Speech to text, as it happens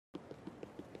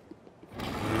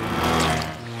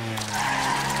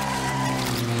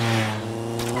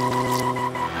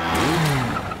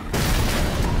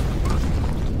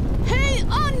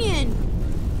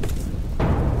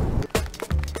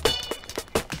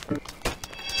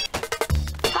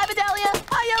Hi, Vidalia!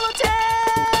 Hi,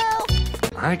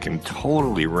 Yellowtail! I can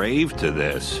totally rave to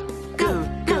this. Go,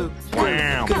 go,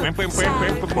 Wow.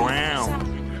 Wow.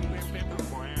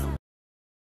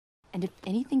 And if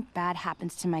anything bad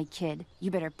happens to my kid,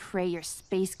 you better pray your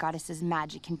space goddess's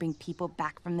magic can bring people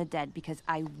back from the dead, because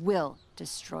I will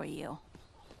destroy you.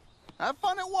 Have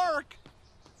fun at work.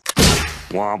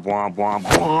 Womp, womp, womp,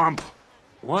 womp.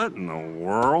 What in the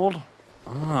world?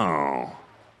 Oh.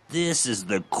 This is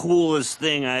the coolest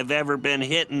thing I've ever been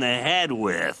hit in the head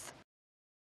with.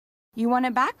 You want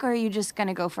it back, or are you just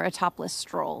gonna go for a topless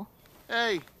stroll?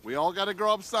 Hey, we all gotta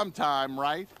grow up sometime,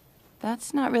 right?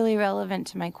 That's not really relevant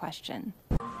to my question.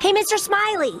 Hey, Mr.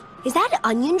 Smiley, is that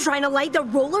onion trying to light the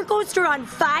roller coaster on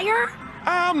fire?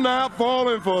 I'm not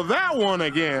falling for that one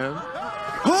again.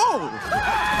 Oh!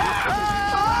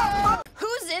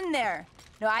 Who's in there?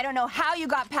 No, I don't know how you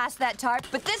got past that tarp,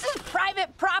 but this is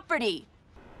private property.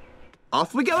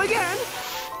 Off we go again!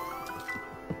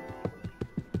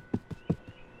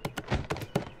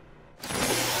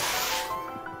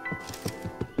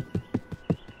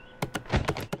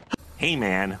 Hey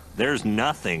man, there's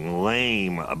nothing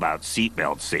lame about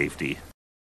seatbelt safety.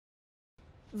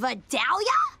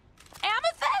 Vidalia?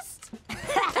 Amethyst?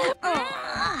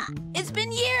 It's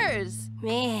been years.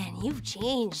 Man, you've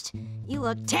changed. You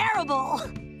look terrible.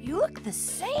 You look the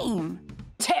same.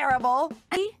 Terrible.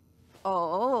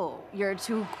 Oh, you're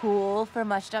too cool for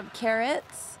mushed up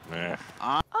carrots? Eh.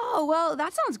 Oh, well,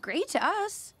 that sounds great to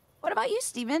us. What about you,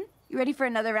 Steven? You ready for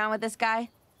another round with this guy?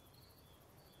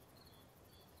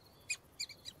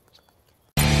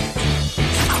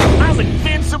 I'm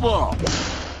invincible!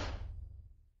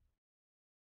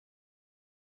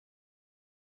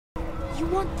 You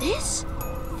want this?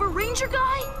 For Ranger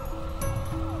Guy?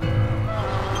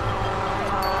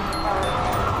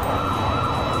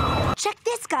 Check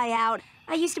this guy out.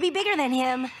 I used to be bigger than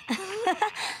him.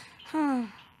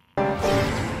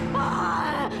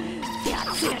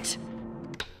 That's it.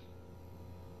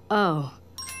 Oh.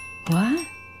 What?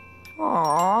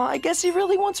 Aw, I guess he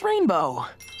really wants rainbow.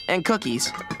 And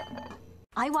cookies.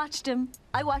 I watched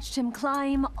him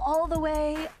climb all the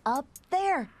way up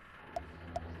there.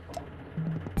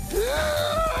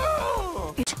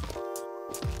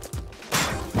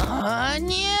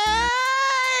 Onion!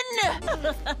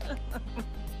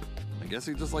 I guess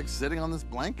he just likes sitting on this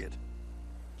blanket.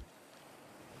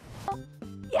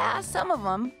 Yeah, some of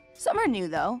them. Some are new,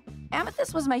 though.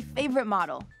 Amethyst was my favorite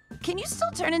model. Can you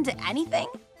still turn into anything?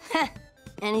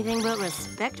 Anything but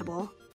respectable.